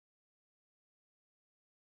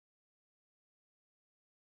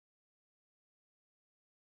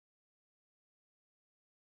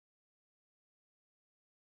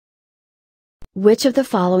Which of the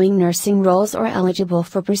following nursing roles are eligible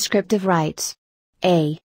for prescriptive rights?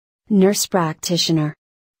 A. Nurse practitioner.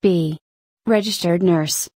 B. Registered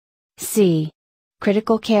nurse. C.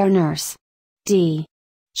 Critical care nurse. D.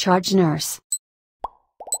 Charge nurse.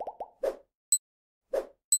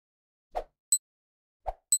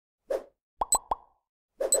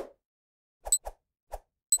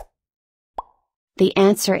 The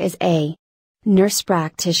answer is A. Nurse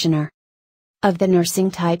practitioner. Of the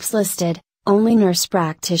nursing types listed, only nurse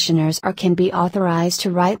practitioners can be authorized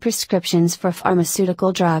to write prescriptions for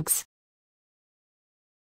pharmaceutical drugs.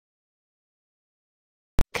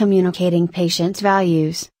 Communicating patient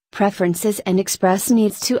values, preferences and express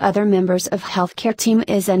needs to other members of healthcare team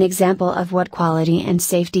is an example of what quality and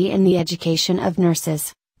safety in the education of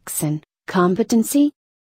nurses. Competency?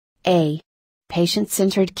 A.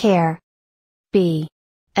 Patient-centered care. B.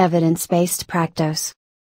 Evidence-based practice.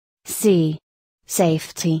 C.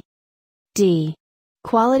 Safety. D.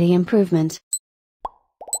 Quality improvement.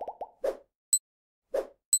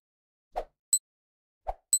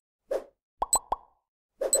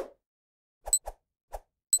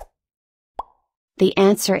 The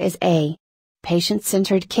answer is A.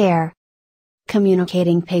 Patient-centered care.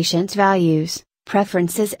 Communicating patient values,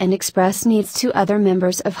 preferences and express needs to other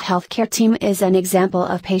members of healthcare team is an example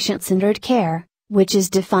of patient-centered care, which is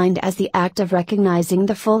defined as the act of recognizing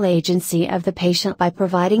the full agency of the patient by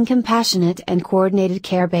providing compassionate and coordinated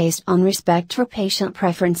care based on respect for patient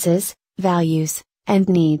preferences, values, and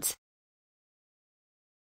needs.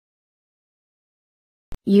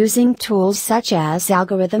 Using tools such as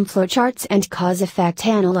algorithm flowcharts and cause-effect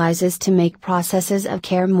analyses to make processes of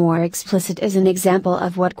care more explicit is an example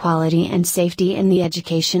of what quality and safety in the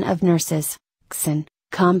education of nurses.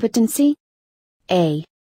 Competency? A.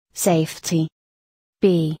 Safety.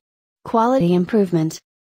 B. Quality improvement.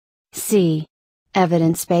 C.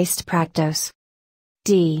 Evidence-based practice.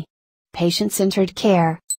 D. Patient-centered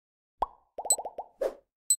care.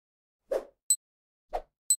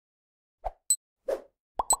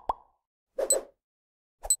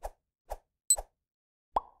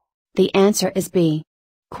 The answer is B.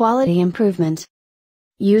 Quality improvement.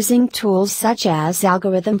 Using tools such as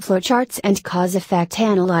algorithm flowcharts and cause-effect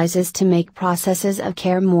analyses to make processes of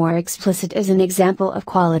care more explicit is an example of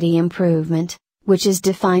quality improvement, which is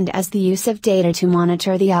defined as the use of data to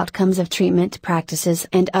monitor the outcomes of treatment practices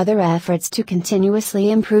and other efforts to continuously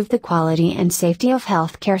improve the quality and safety of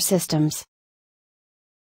healthcare systems.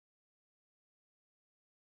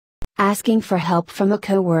 Asking for help from a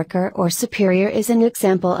coworker or superior is an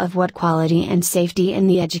example of what quality and safety in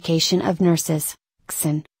the education of nurses.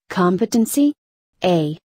 Competency?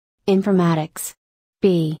 A. Informatics.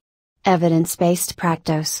 B. Evidence-based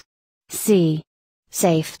practice. C.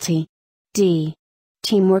 Safety. D.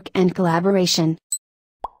 Teamwork and collaboration.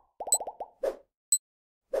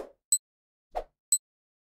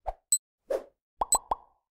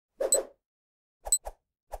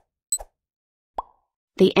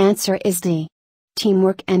 The answer is D.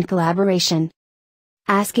 Teamwork and collaboration.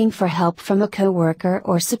 Asking for help from a coworker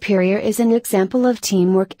or superior is an example of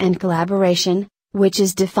teamwork and collaboration, which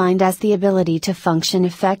is defined as the ability to function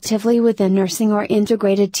effectively within nursing or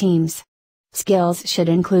integrated teams. Skills should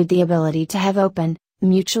include the ability to have open,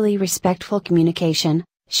 mutually respectful communication,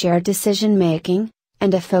 shared decision making,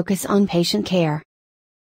 and a focus on patient care.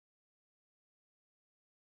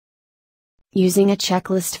 Using a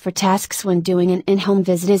checklist for tasks when doing an in-home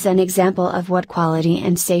visit is an example of what quality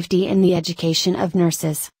and safety in the education of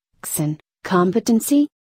nurses. Competency?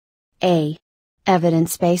 A.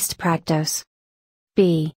 Evidence-based practice.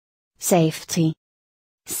 B. Safety.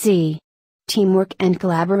 C. Teamwork and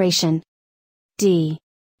collaboration. D.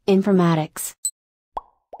 Informatics.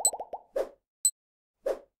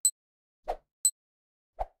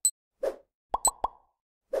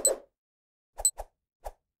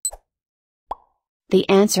 The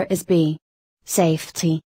answer is B.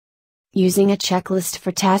 Safety. Using a checklist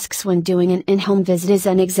for tasks when doing an in-home visit is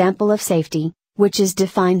an example of safety, which is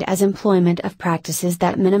defined as employment of practices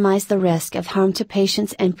that minimize the risk of harm to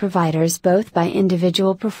patients and providers both by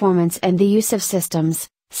individual performance and the use of systems,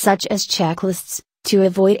 such as checklists, to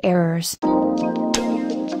avoid errors.